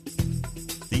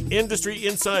Industry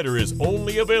Insider is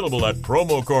only available at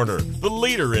Promo Corner, the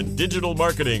leader in digital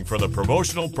marketing for the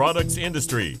promotional products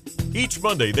industry. Each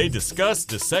Monday, they discuss,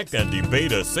 dissect, and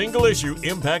debate a single issue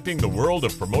impacting the world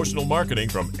of promotional marketing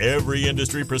from every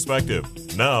industry perspective.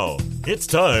 Now, it's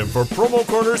time for Promo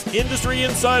Corner's Industry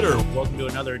Insider. Welcome to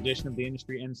another edition of the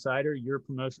Industry Insider, your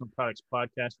promotional products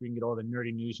podcast where you can get all the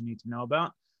nerdy news you need to know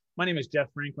about. My name is Jeff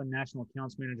Franklin, National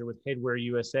Accounts Manager with Headwear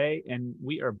USA, and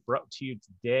we are brought to you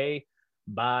today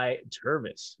by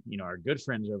Tervis, our good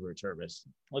friends over at Tervis.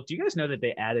 Look, do you guys know that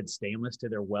they added stainless to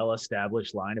their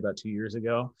well-established line about 2 years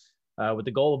ago with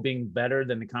the goal of being better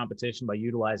than the competition by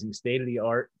utilizing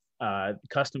state-of-the-art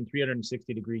custom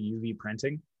 360-degree UV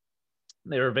printing?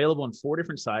 They're available in 4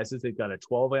 different sizes. They've got a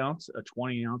 12-ounce, a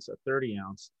 20-ounce, a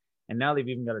 30-ounce, and now they've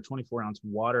even got a 24-ounce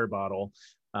water bottle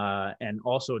and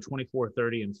also a 24,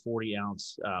 30, and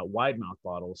 40-ounce wide mouth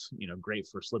bottles, great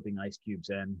for slipping ice cubes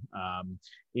in.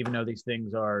 Even though these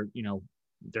things are,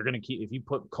 they're going to keep, if you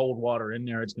put cold water in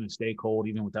there, it's going to stay cold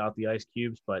even without the ice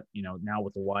cubes. But, now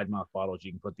with the wide mouth bottles,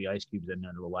 you can put the ice cubes in there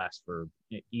and it'll last for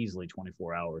easily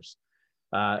 24 hours.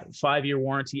 5-year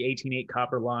warranty, 18.8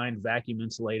 copper line, vacuum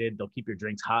insulated. They'll keep your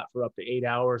drinks hot for up to 8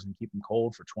 hours and keep them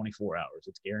cold for 24 hours.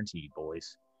 It's guaranteed,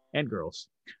 boys and girls.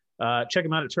 Check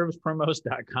them out at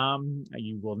tervispromos.com.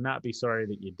 You will not be sorry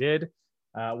that you did.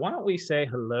 Why don't we say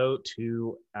hello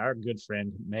to our good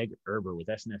friend, Meg Erber with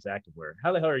SNS Activewear.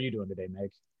 How the hell are you doing today, Meg?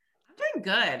 I'm doing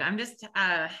good. I'm just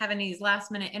having these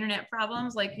last minute internet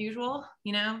problems like usual,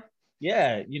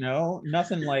 Yeah,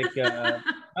 nothing like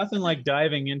nothing like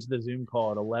diving into the Zoom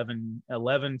call at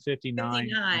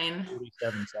 11:59,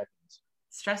 47 seconds.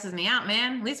 Stresses me out,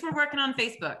 man. At least we're working on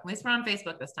Facebook. At least we're on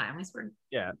Facebook this time. At least we're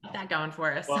got that going for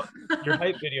us. Well, your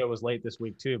hype video was late this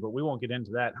week too, but we won't get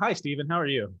into that. Hi, Steven. How are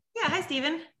you? Yeah. Hi,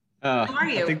 Steven. How are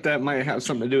you? I think that might have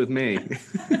something to do with me.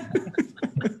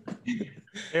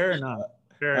 Fair enough.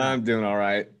 I'm doing all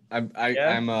right. I'm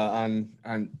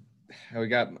we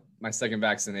got my second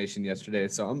vaccination yesterday,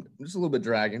 so I'm just a little bit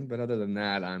dragging, but other than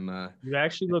that, you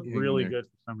actually look really good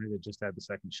for somebody that just had the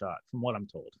second shot, from what I'm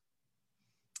told.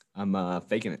 I'm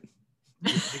faking it.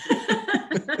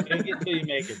 Fake it till you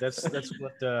make it. That's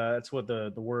what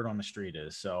the word on the street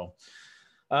is. So,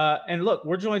 and look,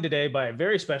 we're joined today by a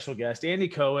very special guest, Andy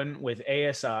Cohen with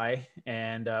ASI,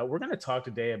 and we're going to talk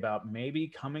today about maybe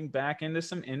coming back into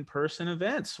some in-person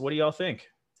events. What do y'all think?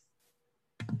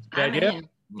 Good idea?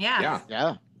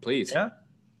 Yeah. Please. Yeah.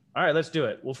 All right, let's do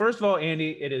it. Well, first of all,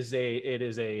 Andy, it is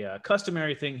a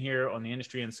customary thing here on the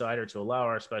Industry Insider to allow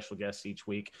our special guests each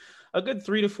week a good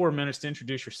 3 to 4 minutes to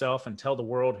introduce yourself and tell the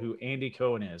world who Andy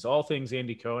Cohen is. All things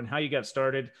Andy Cohen, how you got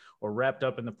started or wrapped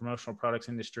up in the promotional products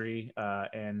industry,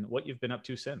 and what you've been up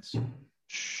to since.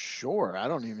 Sure. I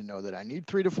don't even know that I need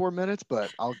 3 to 4 minutes,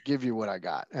 but I'll give you what I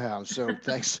got. So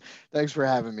thanks for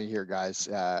having me here, guys.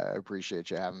 I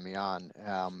appreciate you having me on.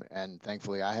 And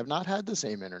thankfully, I have not had the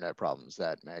same internet problems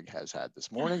that Meg has had this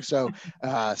morning. So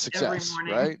success,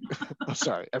 right? Oh,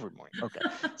 sorry, every morning. Okay.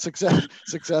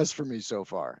 Success for me so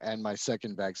far. And my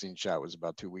second vaccine shot was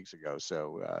about 2 weeks ago.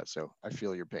 So I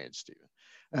feel your pain, Stephen.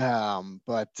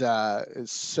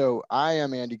 So I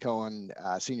am Andy Cohen,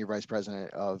 Senior Vice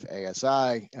President of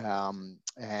ASI.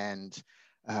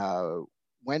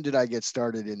 When did I get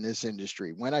started in this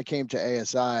industry? When I came to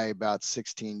ASI about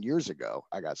 16 years ago,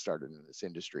 I got started in this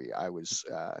industry. I was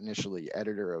initially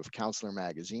editor of Counselor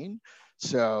Magazine.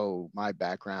 So my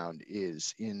background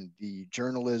is in the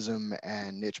journalism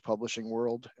and niche publishing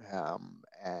world.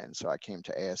 And so I came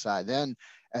to ASI then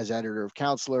as editor of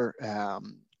Counselor.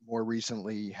 More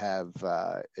recently have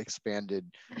expanded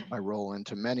my role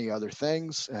into many other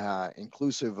things,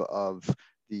 inclusive of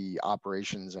the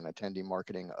operations and attendee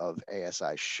marketing of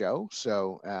ASI Show.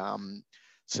 So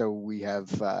we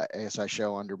have ASI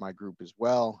Show under my group as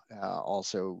well,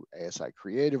 also ASI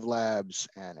Creative Labs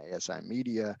and ASI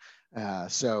Media.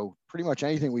 So pretty much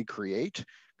anything we create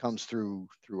comes through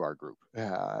our group,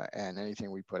 and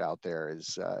anything we put out there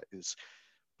is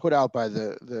put out by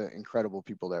the incredible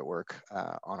people that work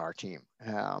on our team.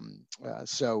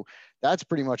 So that's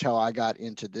pretty much how I got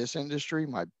into this industry.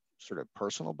 My sort of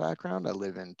personal background, I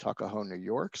live in Tuckahoe, New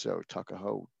York. So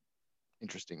Tuckahoe,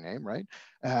 interesting name, right?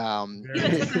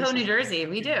 Tuckahoe, New Jersey.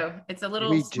 We do. It's a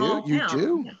little small town. You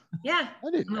do? Yeah.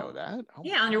 I didn't know that. Oh.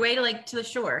 Yeah, on your way to the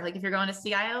shore. Like if you're going to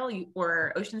Sea Isle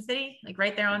or Ocean City, like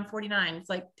right there on 49, it's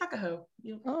like Tuckahoe.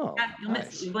 You'll Nice.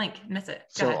 miss. You blink, miss it. Go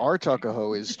So ahead. our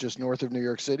Tuckahoe is just north of New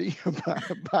York City,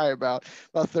 by about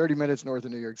 30 minutes north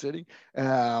of New York City,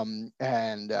 and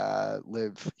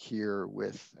live here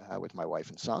with my wife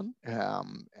and son.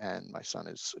 And my son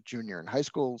is a junior in high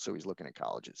school, so he's looking at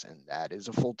colleges, and that is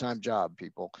a full-time job,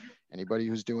 people. Anybody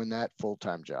who's doing that,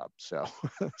 full-time job. So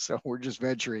so we're just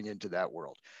venturing into that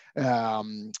world.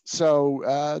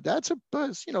 So that's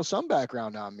some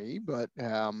background on me, but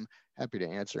happy to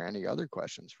answer any other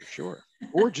questions for sure,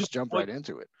 or just jump right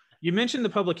into it. You mentioned the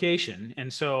publication,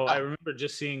 and so I remember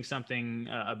just seeing something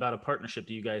about a partnership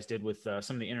that you guys did with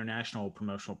some of the international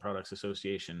promotional products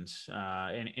associations.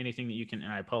 And anything that you can,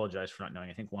 and I apologize for not knowing.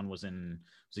 I think one was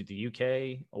it the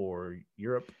UK or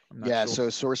Europe? I'm not So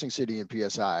sure. Sourcing City and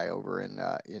PSI over in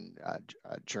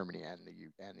Germany and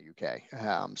the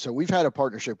UK. So we've had a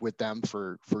partnership with them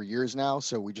for years now.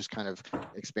 So we just kind of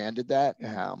expanded that.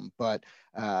 But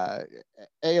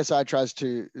ASI tries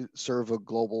to serve a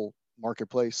global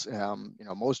marketplace.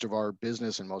 Most of our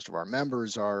business and most of our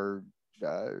members are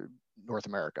North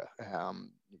America,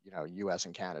 US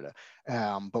and Canada.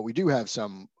 But we do have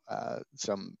some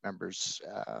members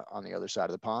on the other side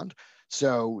of the pond.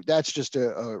 So that's just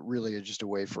really just a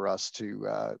way for us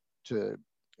to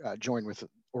join with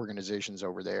organizations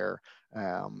over there,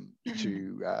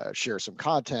 to share some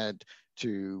content,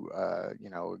 to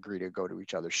agree to go to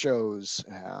each other's shows.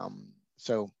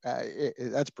 So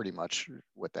that's pretty much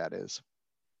what that is.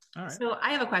 All right. So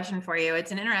I have a question for you.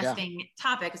 It's an interesting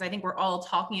topic because I think we're all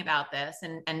talking about this,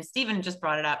 and Stephen just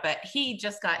brought it up, but he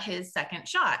just got his second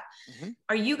shot. Mm-hmm.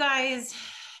 Are you guys,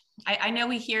 I know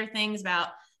we hear things about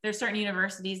there's certain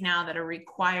universities now that are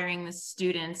requiring the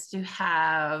students to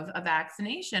have a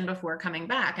vaccination before coming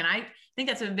back. And I think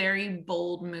that's a very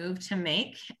bold move to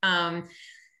make.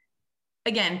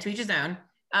 Again, to each his own.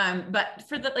 But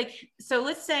for so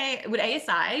let's say, would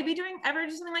ASI be ever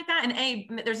do something like that?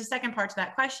 And there's a second part to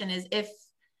that question is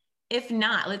if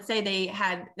not, let's say they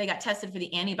got tested for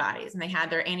the antibodies and they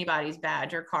had their antibodies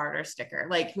badge or card or sticker,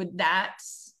 would that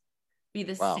be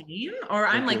the same? Or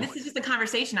I'm this is just a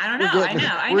conversation. I don't know. I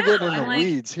know. We're getting in the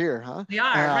weeds here, huh? We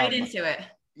are right into it.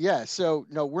 Yeah. So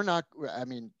no, we're not. I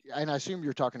mean, and I assume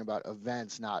you're talking about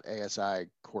events, not ASI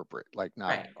corporate, not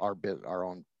right. our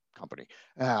own company.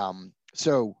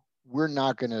 So we're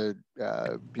not going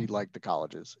to be like the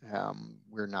colleges.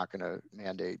 We're not going to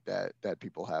mandate that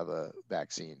people have a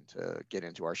vaccine to get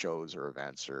into our shows or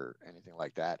events or anything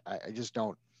like that. I just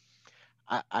don't.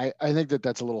 I think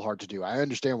that's a little hard to do. I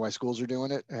understand why schools are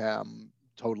doing it.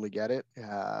 Totally get it.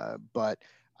 But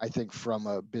I think from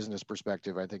a business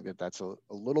perspective, I think that's a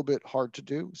little bit hard to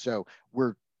do. So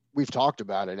we've talked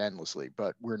about it endlessly,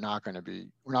 but we're not going to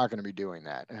be doing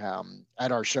that.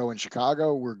 At our show in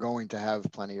Chicago, we're going to have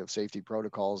plenty of safety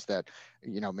protocols that,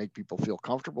 make people feel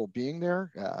comfortable being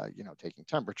there, taking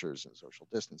temperatures and social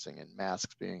distancing and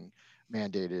masks being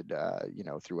mandated,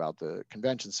 throughout the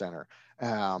convention center.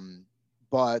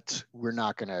 But we're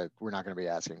not going to be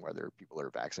asking whether people are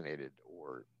vaccinated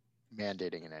or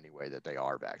mandating in any way that they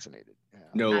are vaccinated.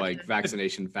 No,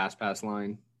 vaccination fast pass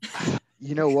line.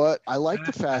 You know what? I like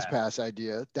the fast pass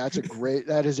idea. That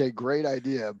is a great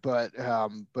idea, but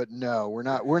no, we're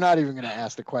not even going to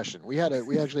ask the question. We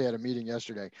actually had a meeting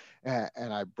yesterday,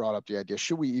 and I brought up the idea: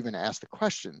 should we even ask the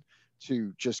question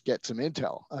to just get some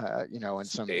intel, and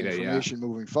some data, information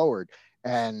moving forward?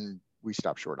 And we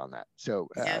stopped short on that. So,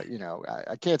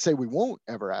 I can't say we won't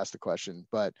ever ask the question,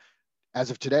 but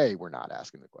as of today, we're not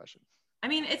asking the question. I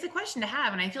mean, it's a question to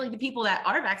have. And I feel like the people that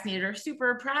are vaccinated are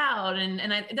super proud and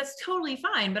that's totally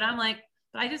fine. But I'm but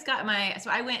I just got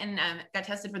so I went and got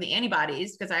tested for the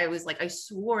antibodies because I was I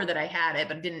swore that I had it,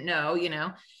 but didn't know,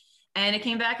 and it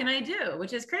came back and I do,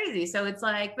 which is crazy. So it's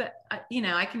but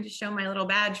I can just show my little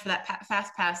badge for that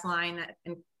fast pass line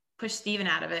and push Steven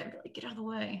out of it and be get out of the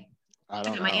way. I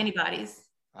got my antibodies.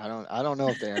 I don't know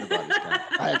if the antibodies count.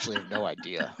 I actually have no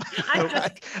idea.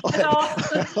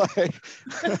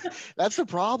 That's the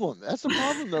problem. That's the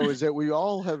problem, though, is that we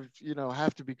all have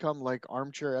to become like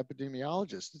armchair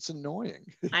epidemiologists. It's annoying.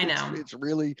 I know. It's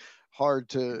really hard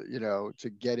to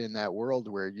get in that world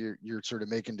where you're sort of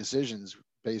making decisions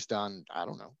based on, I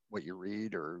don't know, what you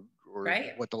read or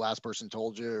right. what the last person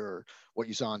told you or what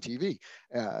you saw on TV.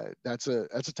 That's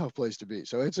a tough place to be.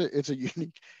 So it's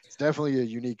definitely a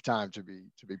unique time to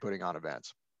be putting on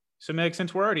events. So Meg,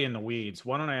 since we're already in the weeds,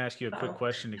 why don't I ask you a quick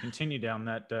question to continue down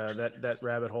that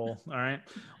rabbit hole? All right.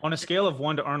 On a scale of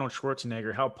 1 to Arnold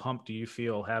Schwarzenegger, how pumped do you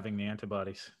feel having the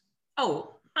antibodies?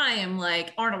 Oh, I am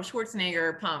Arnold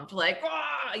Schwarzenegger pumped.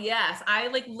 Yes, I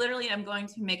literally am going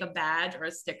to make a badge or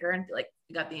a sticker and be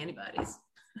you got the antibodies.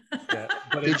 Yeah,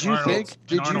 but Did you think?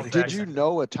 Arnold's Did you accent.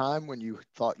 know a time when you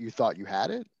thought you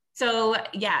had it? So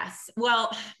yes,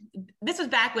 well, this was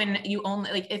back when you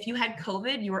only like if you had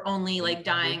COVID, you were only like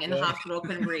dying in the hospital,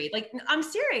 couldn't breathe. Like I'm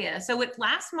serious. So with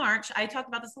last March, I talk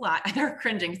about this a lot. They're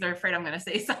cringing because they're afraid I'm going to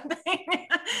say something.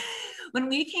 When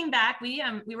we came back, we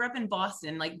were up in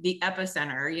Boston, like the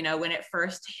epicenter, you know, when it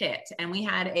first hit, and we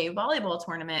had a volleyball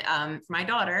tournament for my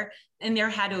daughter, and there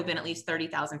had to have been at least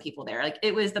 30,000 people there. Like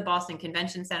it was the Boston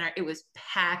Convention Center. It was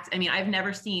packed. I mean, I've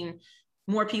never seen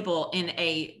more people in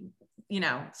a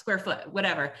square foot,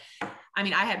 whatever. I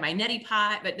mean, I had my neti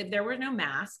pot, but there were no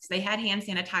masks. They had hand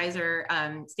sanitizer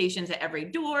stations at every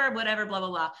door, whatever, blah, blah,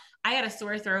 blah. I had a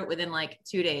sore throat within like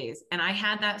 2 days, and I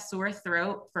had that sore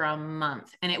throat for a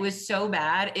month, and it was so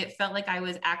bad. It felt like I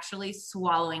was actually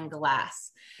swallowing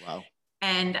glass. Wow.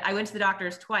 And I went to the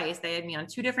doctors twice. They had me on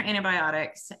 2 different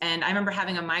antibiotics. And I remember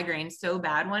having a migraine so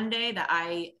bad one day that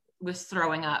I was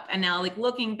throwing up. And now, like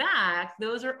looking back,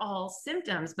 those are all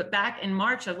symptoms. But back in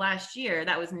March of last year,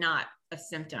 that was not a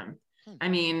symptom. I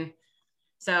mean,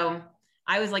 so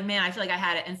I was like, man, I feel like I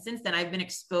had it. And since then, I've been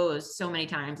exposed so many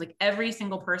times. Like every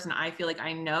single person I feel like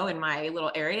I know in my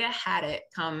little area had it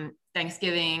come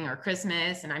Thanksgiving or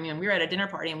Christmas. And I mean, we were at a dinner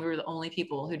party and we were the only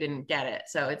people who didn't get it.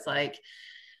 So it's like,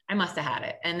 I must have had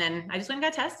it. And then I just went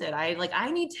and got tested.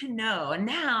 I need to know. And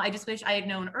now I just wish I had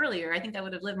known earlier. I think I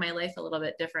would have lived my life a little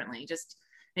bit differently. Just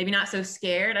maybe not so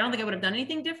scared. I don't think I would have done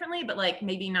anything differently, but like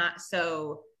maybe not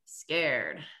so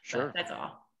scared. Sure. But that's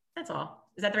all. That's all.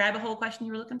 Is that the rabbit hole question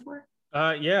you were looking for?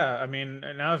 Yeah. I mean,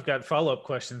 now I've got follow-up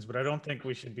questions, but I don't think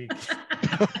we should be.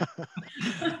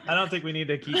 I don't think we need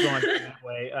to keep going that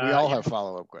way. We all have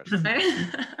follow-up questions.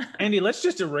 Andy, let's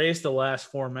just erase the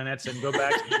last 4 minutes and go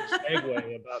back to the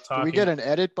segue about talking. Do we get an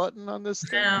edit button on this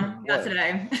thing? No, not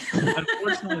today.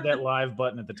 Unfortunately, that live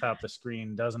button at the top of the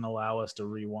screen doesn't allow us to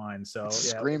rewind. So it's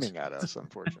screaming at us,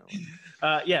 unfortunately.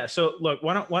 So look,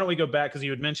 why don't we go back, because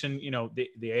you had mentioned,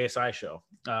 the ASI show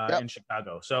in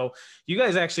Chicago. So you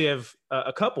guys actually have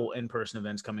a couple in-person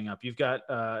events coming up. You've got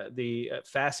the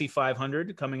FASI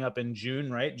 500 coming up in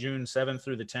June, right? June 7th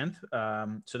through the 10th.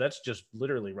 So that's just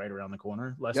literally right around the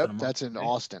corner. Less than a month. That's in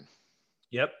Austin.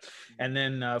 Yep. And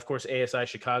then, of course, ASI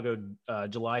Chicago,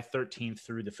 July 13th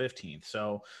through the 15th.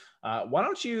 So why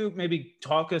don't you maybe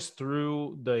talk us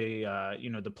through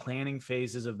the planning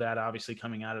phases of that, obviously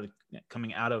coming out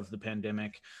of the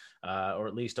pandemic, or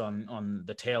at least on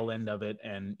the tail end of it,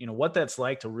 and what that's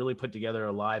like to really put together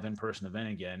a live in-person event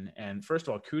again. And first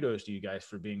of all, kudos to you guys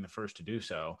for being the first to do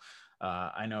so.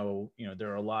 I know, there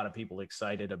are a lot of people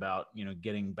excited about,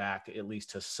 getting back at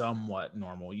least to somewhat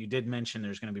normal. You did mention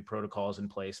there's going to be protocols in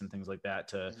place and things like that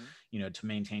to, to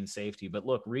maintain safety. But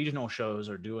look, regional shows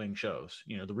are doing shows.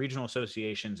 The regional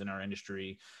associations in our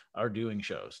industry are doing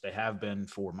shows. They have been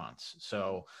for months.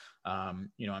 So,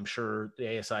 I'm sure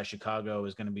the ASI Chicago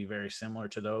is going to be very similar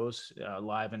to those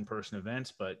live in-person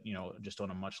events, but, just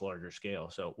on a much larger scale.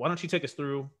 So why don't you take us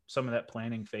through some of that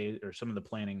planning phase or some of the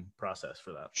planning process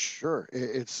for that? Sure.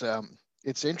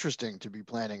 It's interesting to be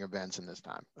planning events in this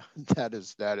time. That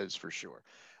is for sure.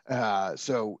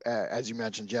 So as you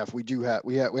mentioned, Jeff, we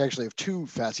actually have 2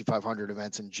 FASI 500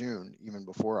 events in June, even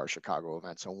before our Chicago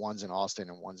event. So one's in Austin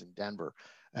and one's in Denver.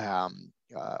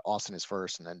 Austin is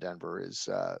first, and then Denver is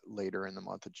later in the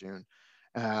month of June.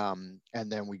 And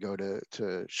then we go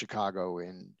to Chicago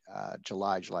in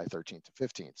July 13th to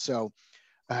 15th. So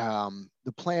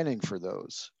the planning for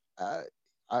those,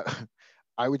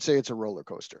 I would say it's a roller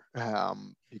coaster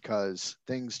because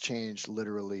things change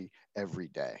literally every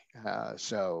day.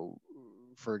 So,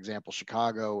 for example,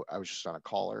 Chicago, I was just on a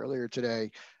call earlier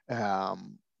today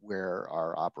where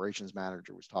our operations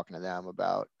manager was talking to them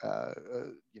about,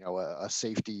 a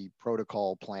safety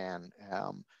protocol plan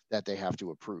that they have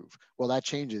to approve. Well, that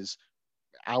changes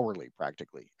hourly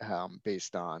practically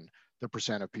based on the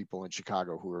percent of people in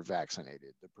Chicago who are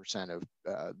vaccinated, the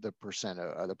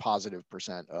positive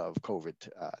percent of COVID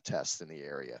tests in the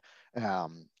area.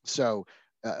 So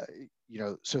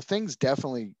things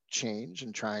definitely change,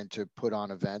 and trying to put on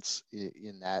events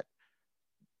in that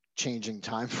changing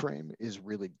time frame is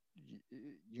really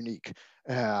unique.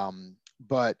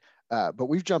 But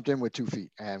we've jumped in with 2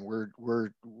 feet, and we're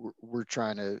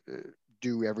trying to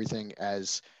do everything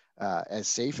as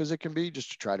safe as it can be,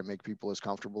 just to try to make people as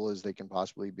comfortable as they can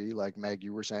possibly be. Like Meg,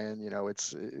 you were saying,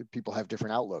 it's people have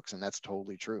different outlooks, and that's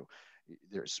totally true.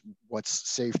 There's what's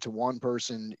safe to one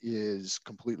person is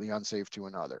completely unsafe to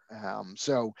another.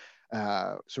 So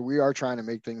we are trying to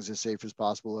make things as safe as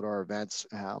possible at our events.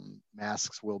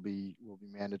 Masks will be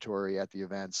mandatory at the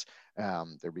events.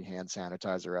 There'll be hand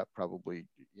sanitizer up probably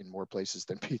in more places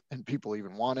than people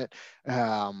even want it.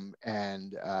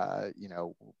 And you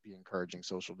know, we'll be encouraging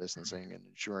social distancing and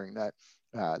ensuring that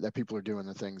that people are doing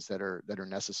the things that are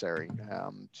necessary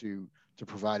to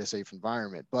provide a safe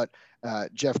environment. But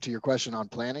Jeff, to your question on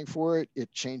planning for it,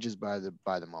 it changes by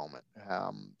the moment.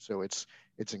 So it's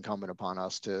incumbent upon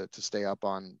us to stay up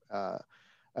on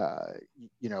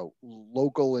you know,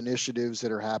 local initiatives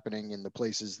that are happening in the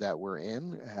places that we're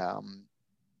in,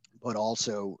 but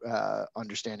also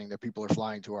understanding that people are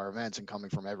flying to our events and coming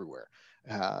from everywhere.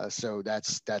 So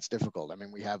that's difficult. I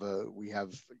mean, we have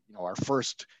you know, our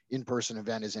first in-person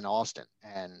event is in Austin,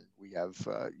 and we have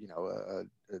you know,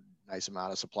 a nice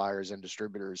amount of suppliers and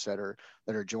distributors that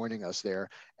are joining us there,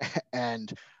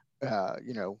 and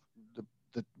you know,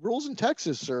 the rules in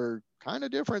Texas are kind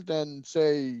of different than,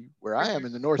 say, where I am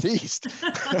in the Northeast.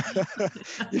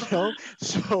 You know,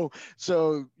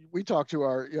 so we talk to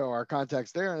our, you know, our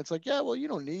contacts there, and it's like, yeah, well, you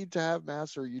don't need to have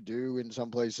masks, or you do in some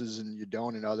places and you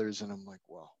don't in others. And I'm like,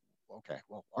 well, okay,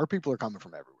 well, our people are coming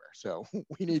from everywhere, so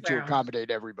we need to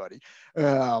accommodate everybody.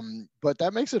 But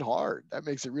that makes it hard. That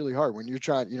makes it really hard when you're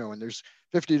trying, you know, and there's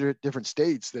 50 different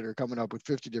states that are coming up with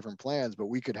 50 different plans, but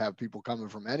we could have people coming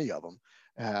from any of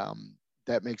them.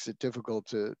 That makes it difficult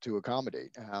to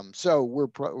accommodate. So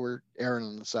we're erring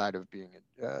on the side of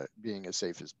being as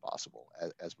safe as possible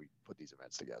as we put these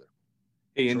events together.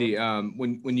 Hey, Andy,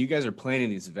 when you guys are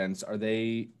planning these events,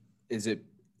 is it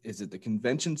the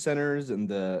convention centers and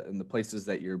the places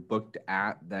that you're booked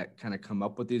at that kind of come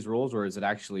up with these rules, or is it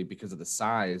actually because of the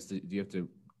size? Do you have to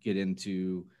get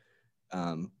into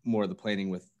more of the planning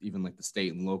with even like the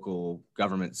state and local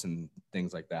governments and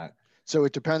things like that? So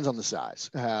it depends on the size.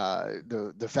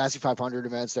 The FASI 500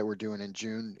 events that we're doing in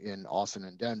June in Austin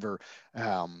and Denver,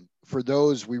 for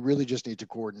those, we really just need to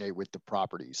coordinate with the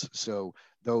properties. So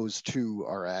those two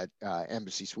are at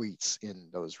Embassy Suites in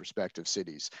those respective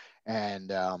cities. And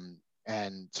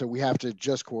so we have to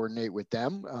just coordinate with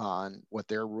them on what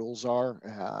their rules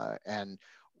are. And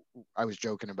I was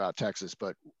joking about Texas,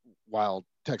 but while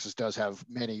Texas does have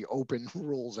many open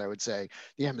rules, I would say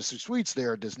the Embassy Suites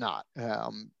there does not.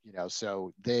 You know,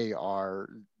 so they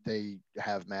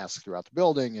have masks throughout the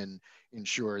building and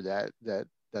ensure that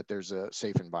there's a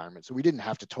safe environment. So we didn't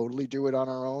have to totally do it on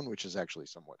our own, which is actually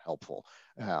somewhat helpful,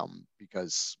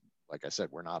 because, like I said,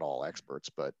 we're not all experts,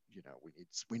 but you know,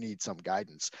 we need some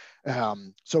guidance.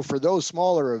 So for those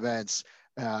smaller events,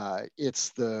 it's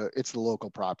the local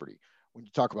property. When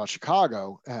you talk about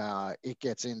Chicago, it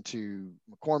gets into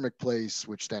McCormick Place,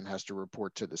 which then has to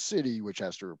report to the city, which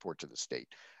has to report to the state.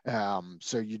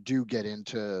 So you do get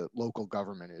into local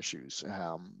government issues.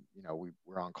 You know,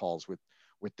 we're on calls with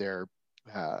their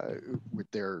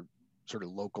sort of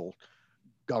local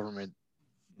government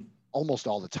almost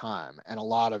all the time, and a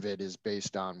lot of it is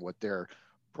based on what their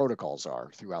protocols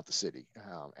are throughout the city.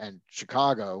 And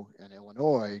Chicago and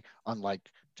Illinois, unlike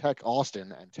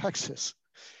Austin and Texas,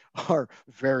 are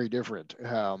very different.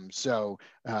 So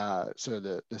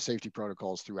the safety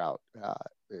protocols throughout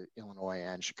Illinois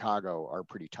and Chicago are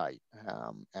pretty tight.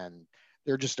 And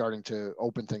they're just starting to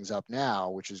open things up now,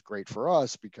 which is great for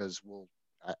us because we'll,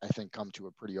 I think, come to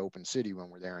a pretty open city when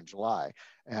we're there in July.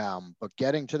 But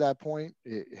getting to that point,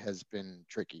 it has been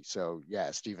tricky. So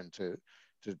yeah, Stephen,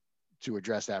 to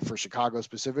address that for Chicago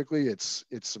specifically, it's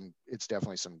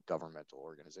definitely some governmental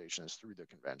organizations through the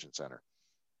convention center.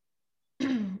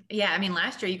 Yeah, I mean,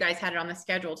 last year you guys had it on the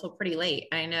schedule till pretty late.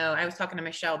 I know I was talking to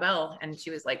Michelle Bell and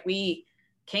she was like, we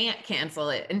can't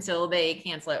cancel it until they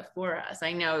cancel it for us.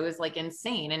 I know it was like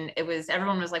insane. And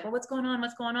everyone was like, well, what's going on?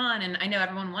 What's going on? And I know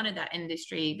everyone wanted that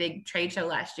industry big trade show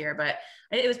last year, but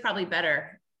it was probably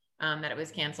better that it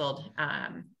was canceled.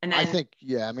 And then I think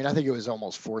it was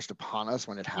almost forced upon us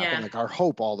when it happened. Yeah. Like our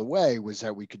hope all the way was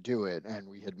that we could do it, and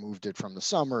we had moved it from the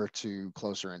summer to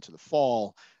closer into the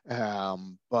fall.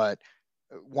 But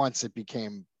once it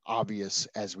became obvious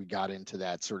as we got into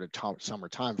that sort of summer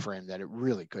time frame that it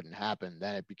really couldn't happen,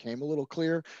 then it became a little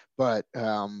clear. But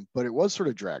it was sort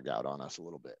of dragged out on us a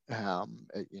little bit.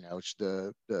 You know,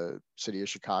 the city of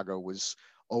Chicago was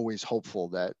always hopeful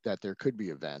that there could be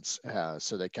events,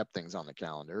 so they kept things on the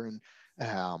calendar,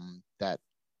 and that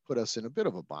put us in a bit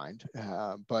of a bind.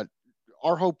 But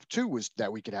our hope too was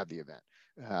that we could have the event.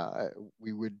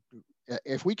 We would,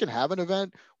 if we can have an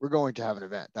event, we're going to have an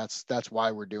event. That's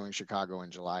why we're doing Chicago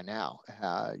in July now.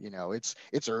 You know, it's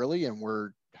early, and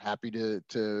we're happy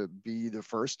to be the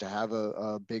first to have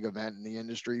a big event in the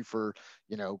industry for,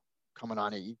 you know, coming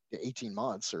on 18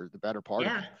 months or the better part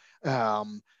of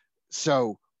it.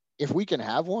 So if we can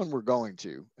have one, we're going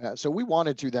to. So we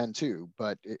wanted to then too,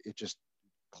 but it just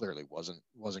clearly wasn't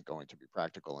going to be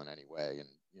practical in any way. And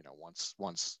you know,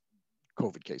 once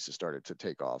COVID cases started to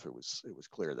take off, it was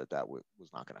clear that was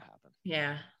not going to happen.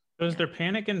 Yeah. So is there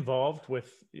panic involved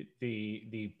with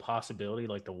the possibility,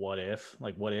 like the what if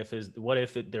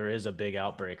there is a big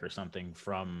outbreak or something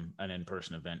from an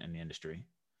in-person event in the industry?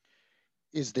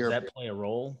 Does that play a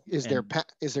role? Is there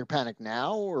panic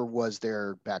now, or was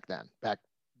there back then?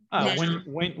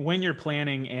 When you're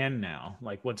planning and now,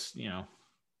 like what's,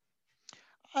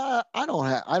 I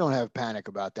don't have panic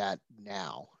about that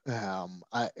now.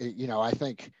 I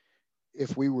think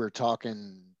if we were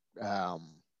talking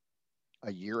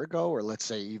a year ago, or let's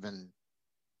say even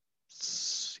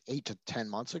 8 to 10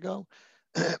 months ago,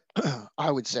 I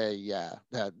would say, yeah,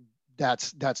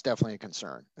 that's definitely a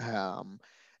concern.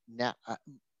 Now,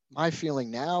 my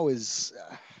feeling now is,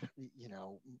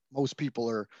 most people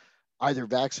are either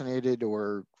vaccinated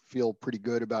or feel pretty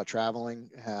good about traveling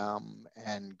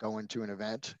and going to an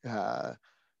event.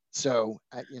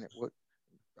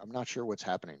 I'm not sure what's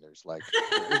happening.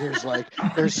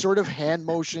 There's sort of hand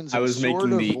motions. I was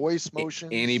making the voice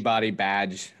motions. Antibody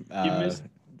badge.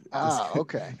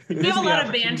 Okay. We have a lot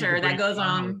of banter that goes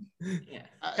on. Yeah.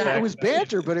 It was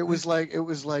banter, but it was like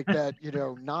that,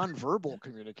 nonverbal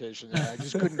communication that I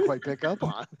just couldn't quite pick up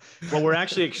on. Well, we're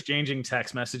actually exchanging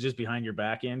text messages behind your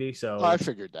back, Andy. So I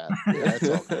figured that. Yeah, it's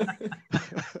all good.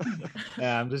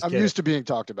 Yeah, I'm used to being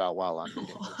talked about while I'm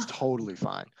meetings. It's totally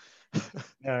fine.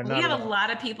 No, we have a lot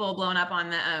of people blown up on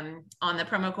the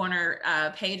Promo Corner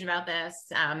page about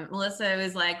this. Melissa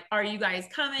was like, "Are you guys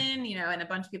coming?" And a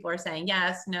bunch of people are saying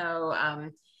yes,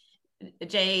 no.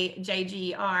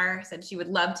 JGR said she would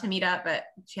love to meet up, but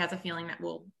she has a feeling that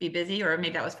we'll be busy, or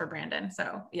maybe that was for Brandon.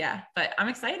 So yeah, but I'm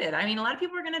excited. I mean, a lot of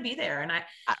people are going to be there, and I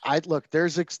look,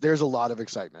 there's a lot of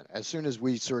excitement. As soon as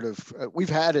we we've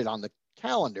had it on the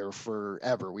calendar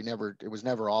forever. It was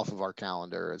never off of our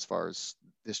calendar as far as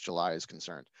this July is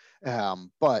concerned.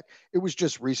 But it was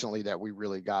just recently that we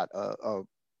really got a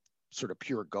sort of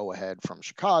pure go ahead from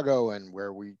Chicago, and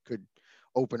where we could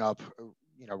open up,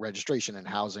 registration and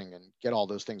housing and get all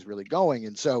those things really going.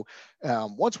 And so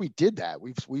once we did that,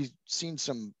 we've seen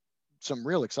some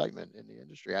real excitement in the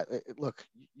industry. Look,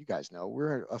 you guys know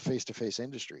we're a face-to-face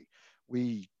industry.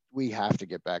 We have to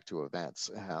get back to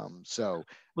events. So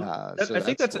I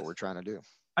think that's what we're trying to do.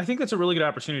 I think that's a really good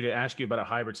opportunity to ask you about a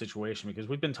hybrid situation, because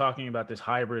we've been talking about this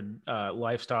hybrid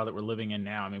lifestyle that we're living in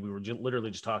now. I mean, we were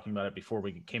literally just talking about it before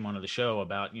we came onto the show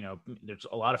about, there's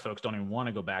a lot of folks don't even want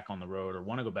to go back on the road or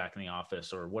want to go back in the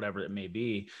office or whatever it may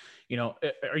be.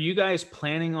 Are you guys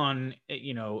planning on,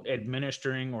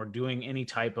 administering or doing any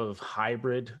type of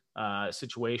hybrid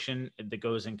situation that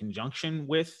goes in conjunction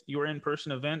with your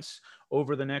in-person events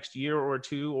over the next year or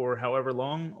two or however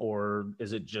long, or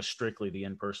is it just strictly the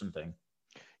in-person thing?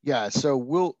 Yeah,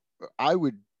 so I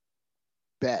would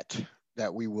bet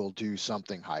that we will do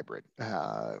something hybrid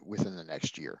within the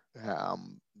next year.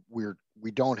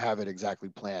 We don't have it exactly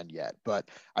planned yet, but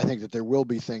I think that there will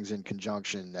be things in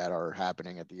conjunction that are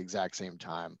happening at the exact same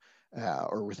time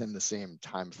or within the same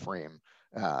time frame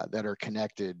that are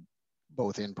connected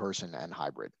both in person and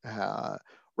hybrid.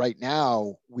 Right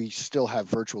now, we still have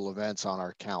virtual events on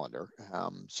our calendar.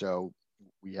 So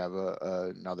we have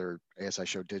another ASI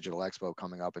Show Digital Expo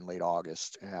coming up in late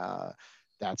August.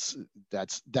 That's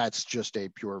just a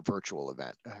pure virtual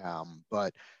event.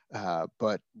 But I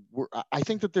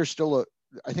think that there's still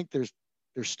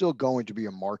going to be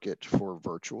a market for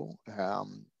virtual.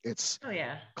 It's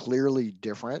clearly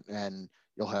different, and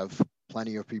you'll have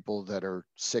plenty of people that are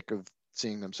sick of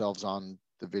seeing themselves on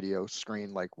the video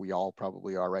screen like we all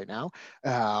probably are right now.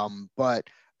 But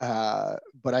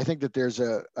I think that there's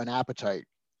an appetite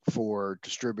for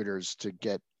distributors to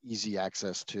get easy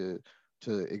access to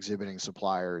exhibiting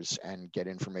suppliers and get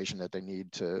information that they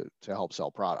need to help sell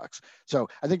products. So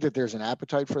I think that there's an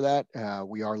appetite for that.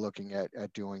 We are looking at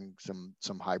doing some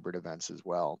hybrid events as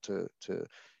well to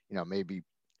maybe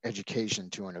education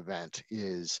to an event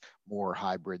is more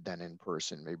hybrid than in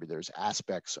person. Maybe there's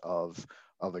aspects of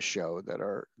a show that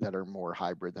are more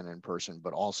hybrid than in person,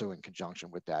 but also in conjunction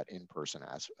with that in-person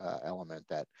element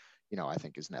that I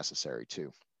think is necessary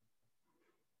too.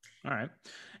 All right.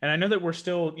 And I know that we're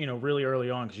still, really early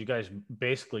on, because you guys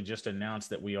basically just announced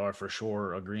that we are for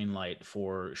sure a green light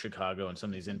for Chicago and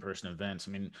some of these in-person events.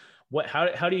 I mean,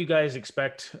 how do you guys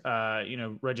expect,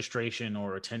 registration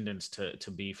or attendance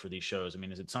to be for these shows? I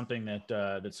mean, is it something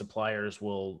that suppliers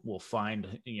will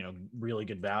find, really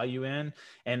good value in?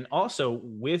 And also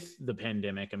with the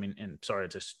pandemic, I mean, and sorry,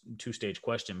 it's a two-stage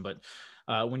question, but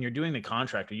when you're doing the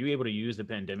contract, are you able to use the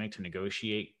pandemic to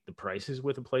negotiate the prices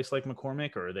with a place like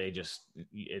McCormick, or are they just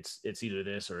it's either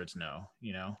this or it's no?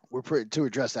 We're to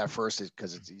address that first,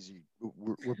 because it's easy.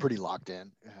 We're pretty locked in.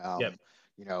 Yep.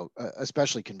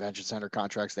 especially convention center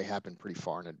contracts, they happen pretty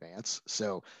far in advance.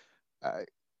 So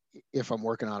if I'm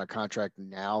working on a contract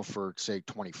now for say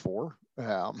 24,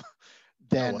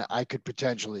 then I could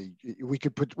potentially, we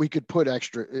could put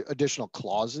additional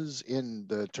clauses in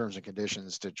the terms and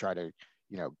conditions to try to,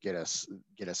 get us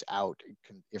out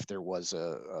if there was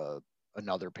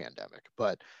another pandemic.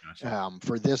 But Gotcha.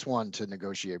 for this one to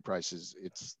negotiate prices,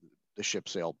 the ship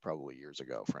sailed probably years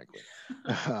ago, frankly.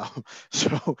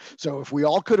 So if we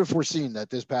all could have foreseen that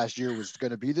this past year was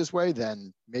going to be this way,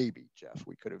 then maybe, Jeff,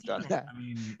 we could have done that. I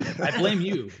mean, I blame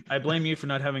you. I blame you for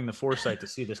not having the foresight to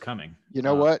see this coming. You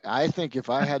know what? I think if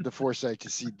I had the foresight to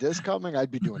see this coming,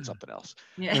 I'd be doing something else.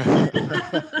 Yeah.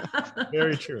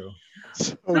 Very true.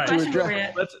 So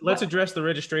Right. Let's address the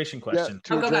registration question.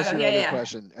 To address your other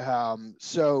question.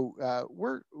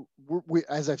 We,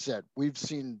 as I've said, we've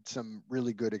seen some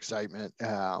really good excitement.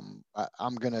 I'm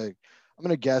gonna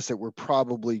guess that we're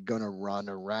probably gonna run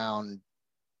around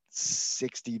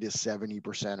 60 to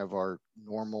 70% of our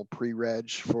normal pre-reg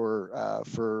for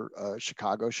a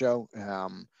Chicago show.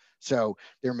 So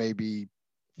there may be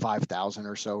 5,000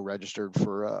 or so registered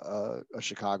for a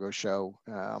Chicago show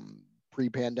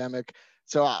pre-pandemic.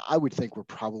 So I would think we're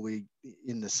probably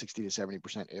in the 60 to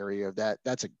 70% area of that.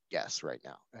 That's a guess right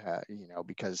now,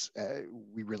 because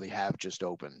we really have just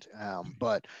opened.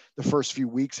 But the first few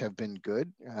weeks have been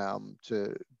good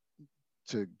to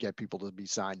get people to be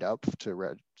signed up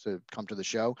to come to the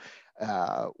show.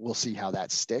 We'll see how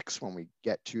that sticks when we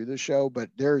get to the show, but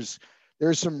there's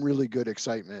some really good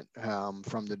excitement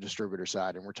from the distributor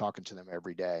side, and we're talking to them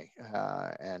every day.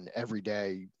 And every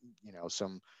day,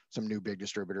 some new big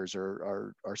distributors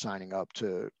are signing up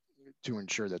to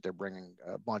ensure that they're bringing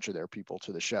a bunch of their people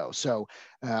to the show. So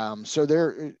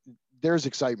there's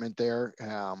excitement there.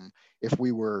 If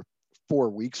we were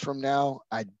 4 weeks from now,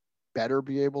 I'd better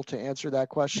be able to answer that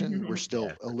question. We're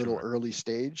still a little early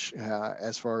stage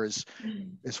as far as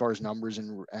numbers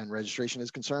and registration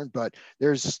is concerned, but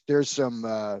there's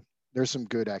some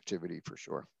good activity for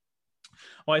sure.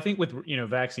 Well, I think with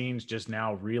vaccines just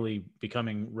now really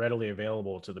becoming readily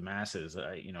available to the masses,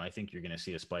 I think you're going to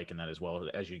see a spike in that as well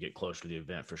as you get closer to the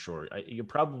event for sure. You'll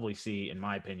probably see, in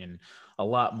my opinion, a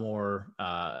lot more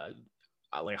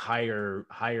like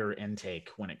higher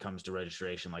intake when it comes to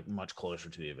registration, like much closer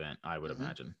to the event, I would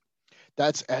imagine.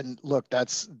 That's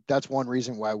one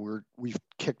reason why we've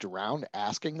kicked around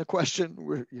asking the question,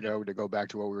 to go back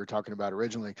to what we were talking about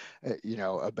originally,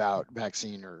 about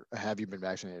vaccine, or have you been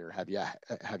vaccinated, or have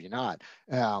you not,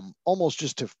 almost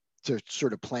just to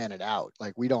sort of plan it out.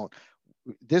 Like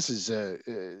this is a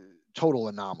total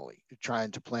anomaly.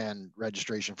 Trying to plan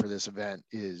registration for this event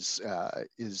is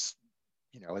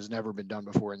has never been done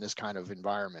before in this kind of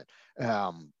environment.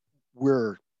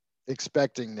 We're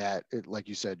expecting that, like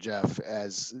you said, Jeff,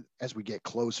 as we get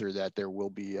closer, that there will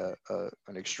be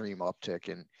an extreme uptick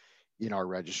in our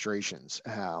registrations.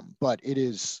 But it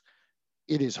is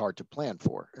hard to plan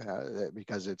for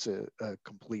because it's a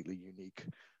completely unique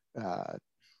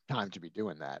time to be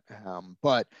doing that.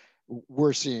 But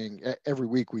we're seeing every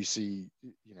week, we see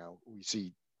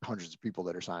hundreds of people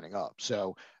that are signing up.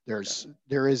 So there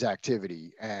is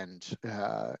activity, and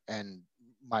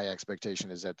my expectation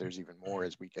is that there's even more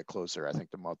as we get closer. I think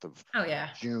the month of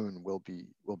June will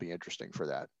be interesting for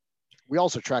that. We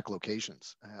also track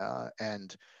locations,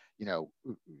 and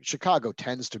Chicago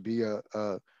tends to be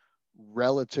a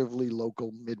relatively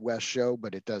local Midwest show,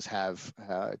 but it does have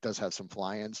some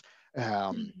fly-ins.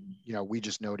 We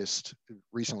just noticed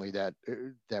recently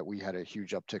that we had a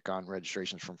huge uptick on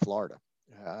registrations from Florida.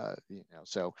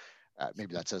 So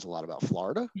maybe that says a lot about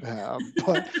Florida,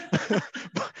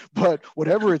 but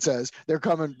whatever it says,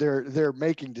 they're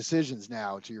making decisions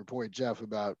now, to your point, Jeff,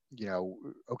 about,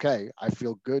 okay, I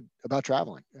feel good about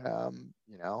traveling,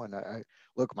 and I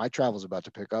look, my travel's about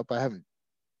to pick up. I haven't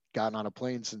gotten on a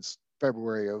plane since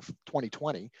February of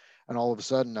 2020. And all of a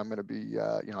sudden I'm going to be,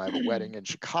 I have a wedding in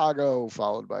Chicago,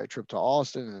 followed by a trip to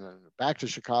Austin, and then back to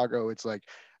Chicago. It's like,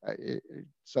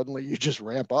 suddenly you just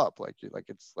ramp up like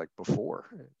it's like before.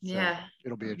 So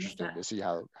it'll be interesting to see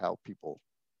how people.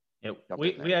 Yeah,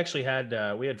 we actually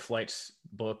had flights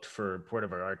booked for Puerto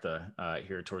Vallarta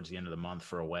here towards the end of the month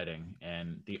for a wedding,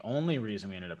 and the only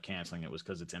reason we ended up canceling it was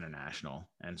because it's international.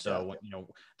 And so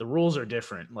the rules are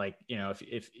different. Like,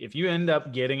 if you end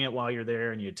up getting it while you're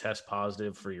there and you test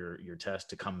positive for your test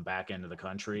to come back into the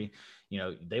country,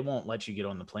 they won't let you get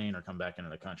on the plane or come back into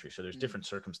the country. So there's different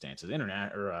circumstances.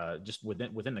 Just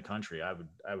within the country, I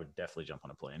would definitely jump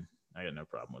on a plane. I got no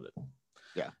problem with it.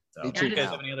 Yeah. So, do you guys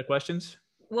have any other questions?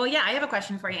 Well, yeah, I have a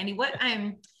question for you, Andy.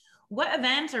 what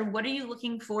events or what are you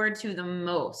looking forward to the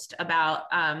most about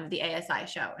the ASI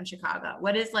show in Chicago?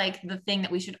 What is like the thing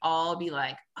that we should all be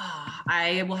like, oh,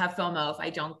 I will have FOMO if I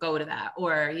don't go to that,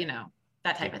 or, you know,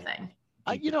 that type of thing?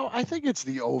 I think it's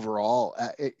the overall,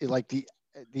 like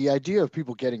the idea of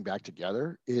people getting back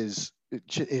together is,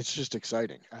 it's just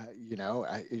exciting.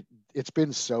 It's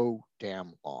been so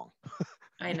damn long.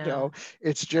 I know.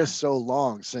 It's just so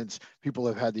long since people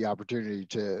have had the opportunity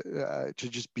to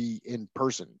just be in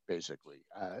person, basically.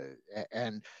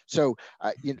 And so,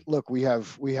 look, we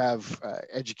have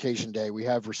Education Day, we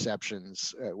have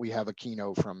receptions, we have a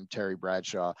keynote from Terry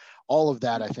Bradshaw. All of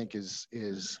that, I think,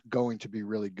 is going to be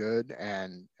really good,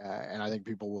 and I think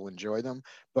people will enjoy them.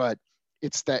 But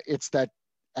it's that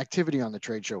activity on the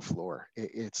trade show floor.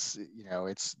 It's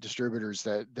distributors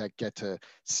that get to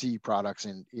see products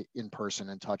in person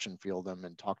and touch and feel them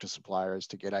and talk to suppliers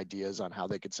to get ideas on how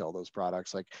they could sell those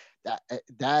products. Like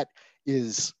that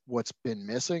is what's been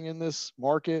missing in this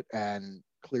market, and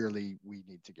clearly we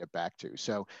need to get back to.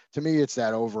 So to me, it's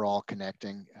that overall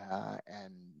connecting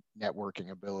and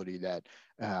networking ability that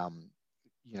I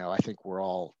think we're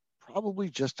all probably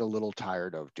just a little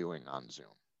tired of doing on Zoom.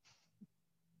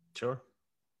 Sure.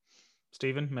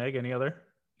 Stephen, Meg, any other?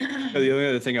 The only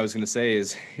other thing I was going to say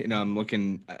is,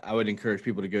 I would encourage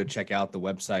people to go check out the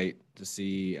website to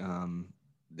see,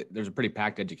 there's a pretty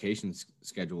packed education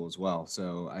schedule as well.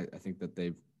 So I think that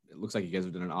it looks like you guys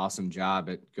have done an awesome job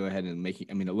at go ahead and making,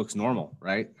 it looks normal,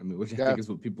 right? Which I think is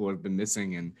what people have been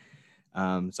missing.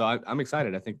 And so I'm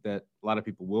excited. I think that a lot of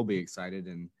people will be excited,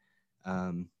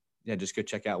 and just go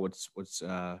check out what's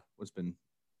been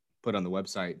put on the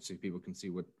website so people can see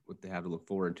what they have to look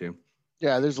forward to.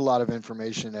 Yeah, there's a lot of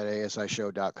information at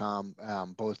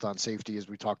asishow.com, both on safety, as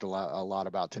we talked a lot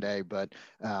about today, but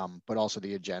also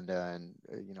the agenda and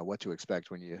what to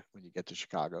expect when you get to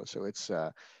Chicago. So it's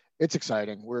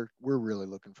exciting. We're really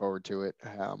looking forward to it.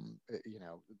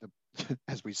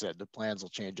 As we said, the plans will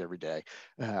change every day,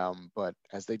 but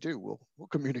as they do, we'll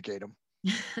communicate them.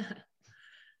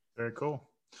 Very cool.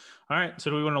 All right, so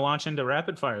do we want to launch into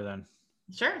rapid fire then?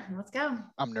 Sure, let's go.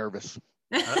 I'm nervous.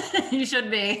 You should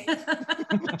be.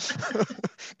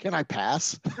 Can I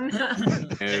pass? No.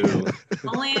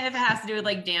 Only if it has to do with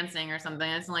like dancing or something.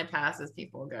 It's only pass as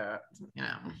people go,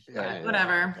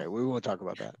 whatever. Okay, we won't talk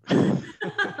about that.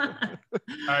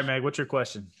 All right, Meg, what's your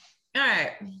question? All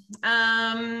right.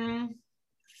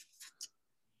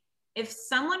 If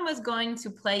someone was going to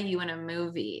play you in a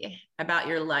movie about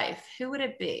your life, who would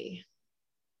it be?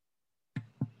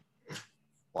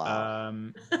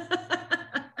 Wow.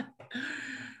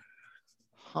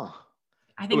 Huh.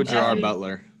 I think Gerard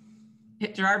Butler.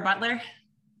 Gerard Butler?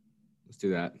 Let's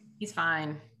do that. He's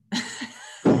fine.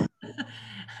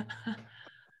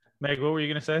 Meg, what were you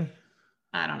going to say?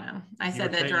 I don't know. I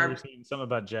said that Gerard. Something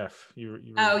about Jeff.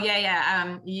 Oh,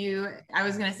 yeah. I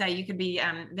was going to say you could be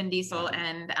Vin Diesel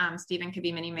and Steven could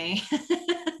be Mini-Me.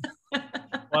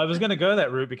 Well, I was going to go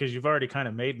that route because you've already kind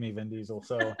of made me Vin Diesel.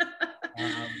 So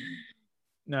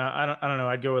no, I don't know.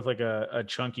 I'd go with like a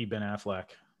chunky Ben Affleck.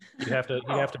 You'd have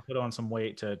to put on some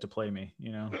weight to play me,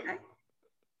 Okay.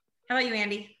 How about you,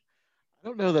 Andy? I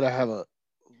don't know that I have a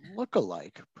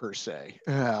look-alike per se.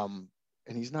 And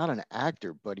he's not an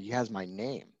actor, but he has my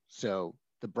name. So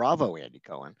the Bravo Andy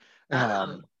Cohen.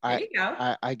 There you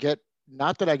go. I get,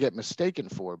 not that I get mistaken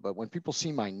for, but when people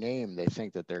see my name, they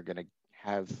think that they're going to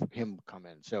have him come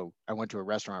in. So I went to a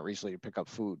restaurant recently to pick up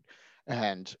food,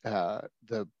 and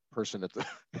the person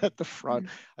at the front,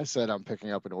 I said, I'm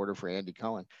picking up an order for Andy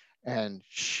Cohen. And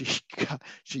she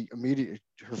immediately,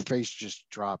 her face just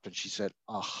dropped, and she said,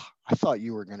 "Oh, I thought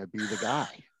you were going to be the guy."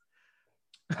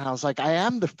 And I was like, I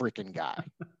am the freaking guy,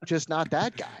 just not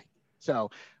that guy.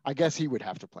 So I guess he would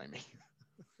have to play me.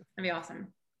 That'd be awesome.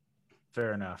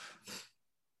 Fair enough.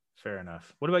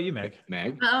 What about you, Meg?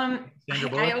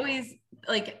 I always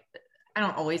I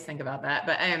don't always think about that,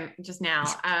 but just now.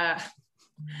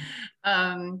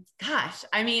 Gosh,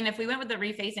 if we went with the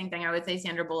refacing thing, I would say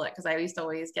Sandra Bullock, because I used to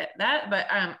always get that, but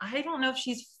I don't know if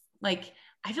she's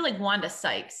I feel like Wanda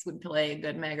Sykes would play a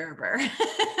good Meg Erber.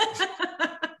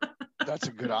 That's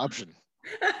a good option.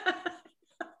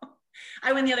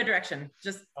 I went the other direction.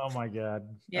 Oh my God.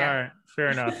 Yeah. All right, fair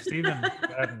enough. Stephen,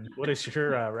 what is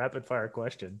your rapid fire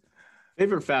question?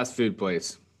 Favorite fast food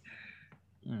place?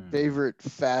 Favorite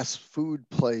fast food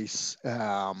place?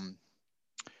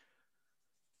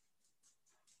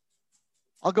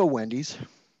 I'll go Wendy's.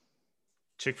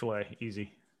 Chick-fil-A,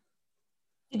 easy.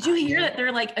 Did you hear that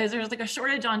there's a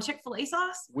shortage on Chick-fil-A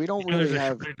sauce? We don't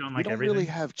really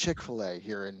have Chick-fil-A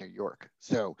here in New York.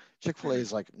 So Chick-fil-A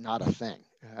is not a thing.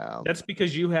 That's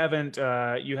because you haven't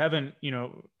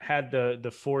had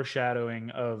the foreshadowing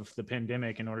of the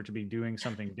pandemic in order to be doing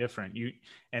something different.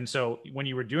 And so when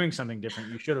you were doing something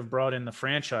different, you should have brought in the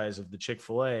franchise of the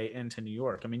Chick-fil-A into New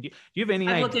York. I mean, do you have any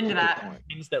I've looked idea into that.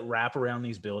 things that wrap around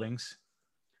these buildings?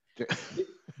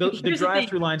 The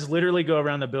drive-through lines literally go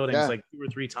around the buildings like 2 or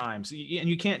 3 times, and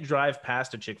you can't drive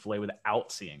past a Chick-fil-A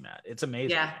without seeing that. It's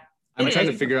amazing. Yeah. I'm trying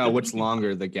to figure out what's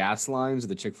longer, the gas lines or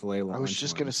the Chick-fil-A lines. I was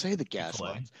just going to say the gas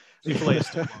Chick-fil-A. lines. Chick-fil-A is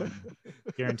still on,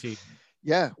 guaranteed.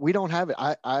 Yeah, we don't have it.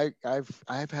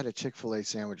 I've had a Chick-fil-A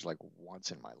sandwich like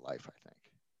once in my life, I think.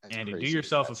 As Andy, do crazy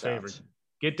yourself a as that favor. sounds.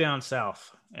 Get down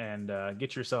south and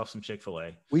get yourself some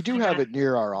Chick-fil-A. We do have it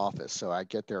near our office, so I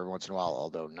get there once in a while,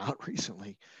 although not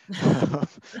recently.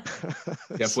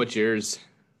 Jeff, what's yours?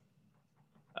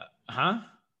 Huh?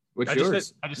 What's I just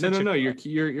yours? said No. Chick-fil-A.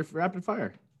 You're rapid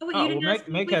fire. Oh, you Oh, didn't well, ask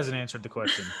Meg me? hasn't answered the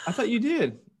question. I thought you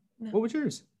did. No. What was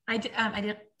yours? I did.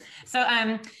 So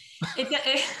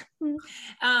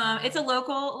it's a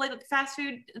local like fast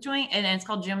food joint, and it's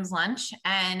called Jim's Lunch,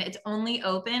 and it's only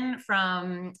open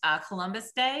from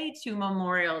Columbus Day to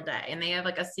Memorial Day, and they have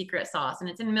like a secret sauce, and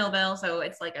it's in Millville, so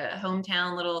it's like a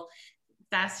hometown little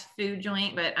fast food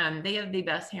joint, but they have the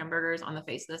best hamburgers on the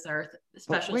face of this earth.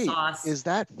 Special sauce. Is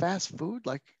that fast food?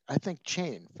 Like, I think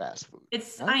chain fast food.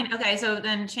 It's no? fine. Okay, so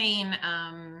then chain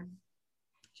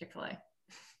Chick-fil-A,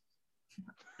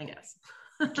 I guess.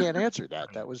 Can't answer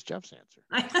that. That was Jeff's answer.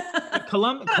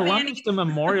 Columbus to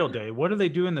Memorial Day. What do they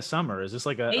do in the summer? Is this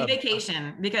like a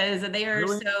vacation? Because they are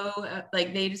Really? so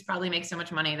like they just probably make so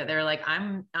much money that they're like,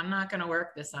 I'm not gonna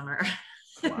work this summer.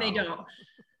 Wow. They don't.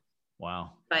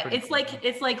 Wow. But Pretty cool.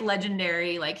 it's like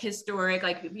legendary, like historic,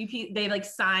 like they have like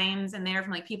signs in there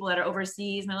from like people that are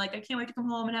overseas, and they're like, I can't wait to come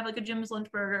home and have like a Jim's Lunch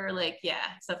burger, like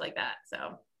stuff like that.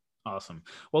 So Awesome.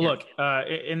 Well, Yeah. look,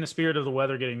 in the spirit of the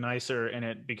weather getting nicer and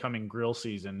it becoming grill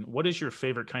season, what is your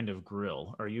favorite kind of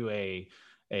grill? Are you a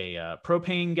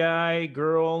propane guy,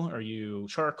 girl? Are you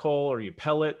charcoal? Are you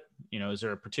pellet? Is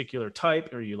there a particular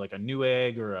type? Are you like a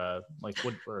Newegg or a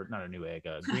or not a Newegg,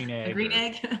 a green egg? a green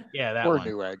egg. Yeah, that Or one.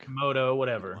 Newegg. Komodo,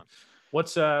 whatever.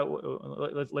 What's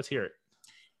let's hear it.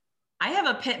 I have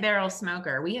a pit barrel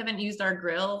smoker. We haven't used our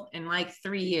grill in like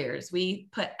 3 years. We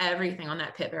put everything on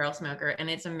that pit barrel smoker, and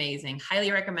it's amazing.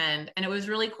 Highly recommend. And it was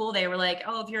really cool. They were like,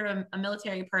 oh, if you're a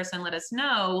military person, let us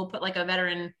know. We'll put like a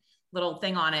veteran little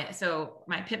thing on it. So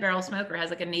my pit barrel smoker has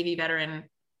like a Navy veteran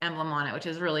emblem on it, which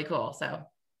is really cool. So.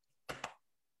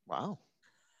 Wow.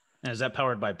 And is that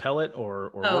powered by pellet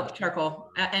or wood? Charcoal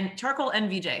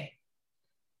and VJ.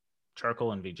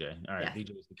 Charcoal and VJ. All right, Yeah. VJ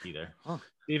is the key there. Huh.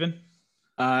 Steven?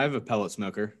 I have a pellet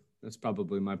smoker. That's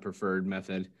probably my preferred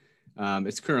method.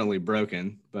 It's currently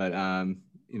broken, but I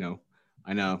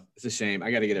know it's a shame.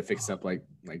 I got to get it fixed up like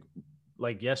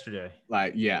Yesterday.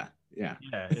 yeah. Yeah,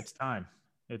 it's time.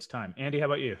 It's time. Andy, how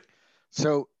about you?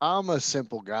 So I'm a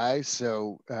simple guy.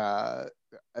 So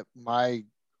my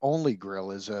only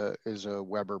grill is a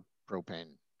Weber propane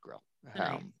grill.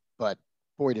 Nice. But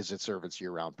boy, does it serve its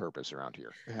year-round purpose around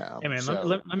here. Hey man,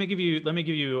 let me give you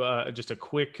just a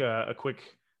quick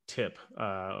tip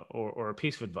or a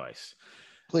piece of advice.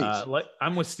 Please.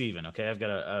 I'm with Steven. Okay, I've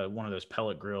got one of those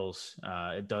pellet grills.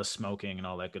 It does smoking and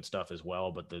all that good stuff as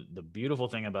well. But the beautiful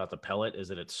thing about the pellet is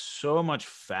that it's so much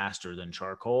faster than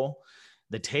charcoal.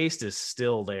 The taste is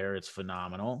still there. It's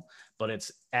phenomenal, but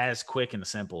it's as quick and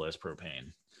simple as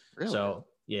propane. Really? So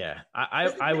yeah, I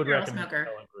would barrel recommend smoker.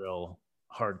 pellet grill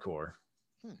hardcore.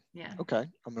 Yeah. Okay,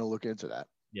 I'm going to look into that.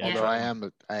 Yeah, Although try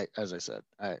it. as I said,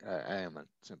 I am a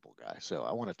simple guy, so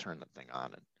I want to turn the thing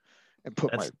on and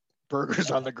put That's- my burgers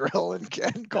on the grill and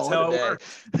call That's how it a it day.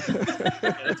 works.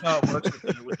 Yeah, that's how it works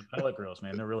with the pellet grills,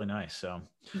 man. They're really nice. So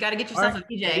You got to get yourself All a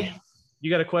PJ. you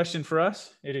got a question for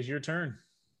us? It is your turn.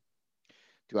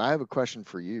 Do I have a question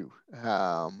for you?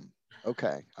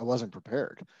 Okay, I wasn't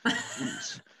prepared.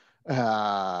 Jeez.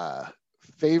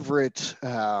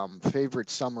 Favorite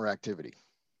summer activity?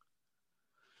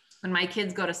 When my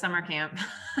kids go to summer camp.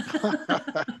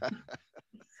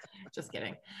 Just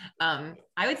kidding. I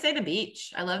would say the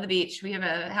beach. I love the beach. We have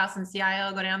a house in Sea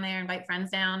Isle. Go down there, invite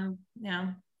friends down.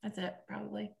 That's it,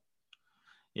 probably.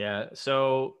 Yeah.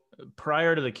 So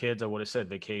prior to the kids, I would have said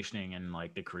vacationing in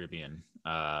like the Caribbean.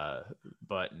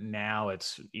 But now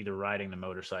it's either riding the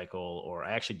motorcycle or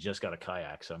I actually just got a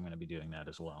kayak. So I'm going to be doing that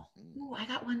as well. Ooh, I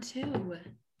got one too.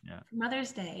 Yeah. For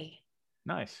Mother's Day.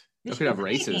 Nice. You should have go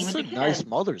races. kayaking That's with a the nice kids.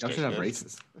 Mother's Y'all Day should have gift.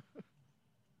 races.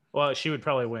 Well, she would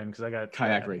probably win because I got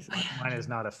Kayak races. Mine is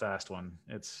not a fast one.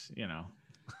 It's,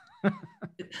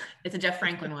 It's a Jeff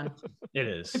Franklin one. it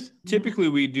is. Typically,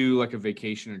 we do like a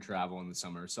vacation or travel in the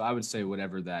summer. So I would say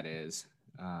whatever that is,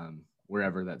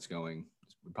 wherever that's going,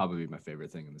 is would probably be my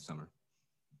favorite thing in the summer.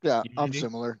 Yeah, You, I'm Andy?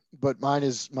 similar, but mine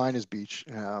is beach,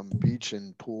 beach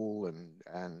and pool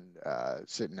and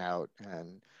sitting out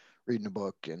and reading a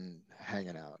book and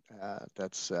hanging out.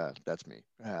 That's me.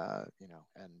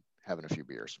 And having a few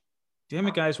beers. Damn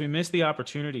it, guys, we missed the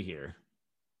opportunity here.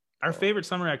 Our favorite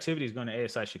summer activity is going to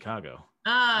ASI Chicago.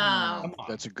 Oh, Come on.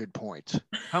 That's a good point.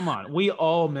 Come on. We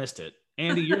all missed it.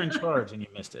 Andy, you're in charge and you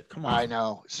missed it. Come on. I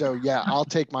know. So yeah, I'll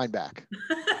take mine back.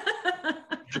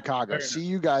 Chicago. Fair See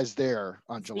you guys there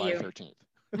on See July you.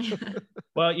 13th.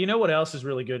 Well, you know what else is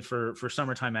really good for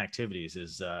summertime activities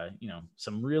is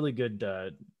some really good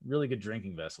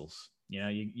drinking vessels.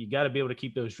 You got to be able to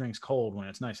keep those drinks cold when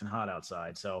it's nice and hot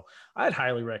outside. So I'd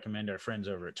highly recommend our friends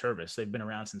over at Tervis. They've been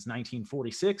around since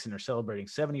 1946 and are celebrating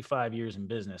 75 years in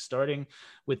business, starting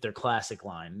with their classic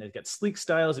line. They've got sleek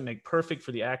styles that make perfect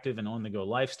for the active and on-the-go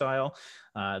lifestyle.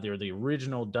 They're the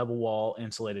original double wall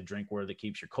insulated drinkware that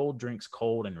keeps your cold drinks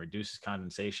cold and reduces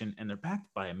condensation, and they're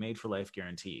backed by a made-for-life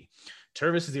guarantee.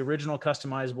 Tervis is the original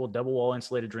customizable double wall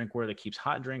insulated drinkware that keeps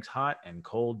hot drinks hot and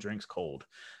cold drinks cold.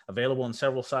 Available in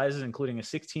several sizes, including a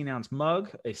 16-ounce mug,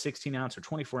 a 16-ounce or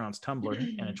 24-ounce tumbler,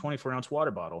 and a 24-ounce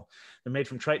water bottle. They're made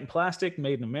from Triton plastic,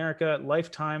 made in America,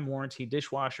 lifetime warranty,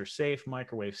 dishwasher safe,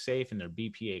 microwave safe, and they're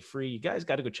BPA free. You guys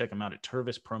got to go check them out at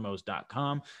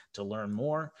tervispromos.com to learn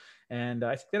more. And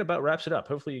I think that about wraps it up.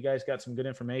 Hopefully you guys got some good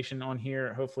information on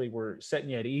here. Hopefully we're setting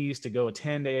you at ease to go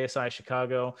attend ASI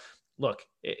Chicago. Look,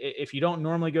 if you don't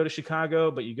normally go to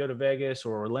Chicago, but you go to Vegas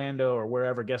or Orlando or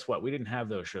wherever, guess what? We didn't have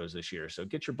those shows this year. So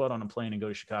get your butt on a plane and go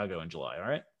to Chicago in July. All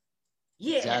right.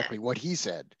 Yeah. Exactly what he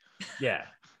said. Yeah.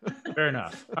 Fair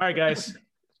enough. All right, guys.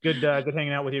 Good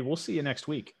hanging out with you. We'll see you next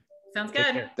week. Sounds Take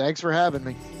good. care. Thanks for having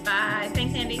me. Bye.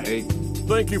 Thanks, Andy. Hey.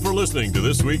 Thank you for listening to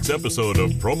this week's episode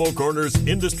of Promo Corner's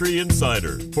Industry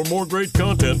Insider. For more great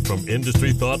content from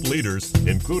industry thought leaders,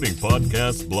 including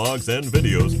podcasts, blogs, and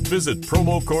videos, visit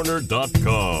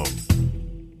promocorner.com.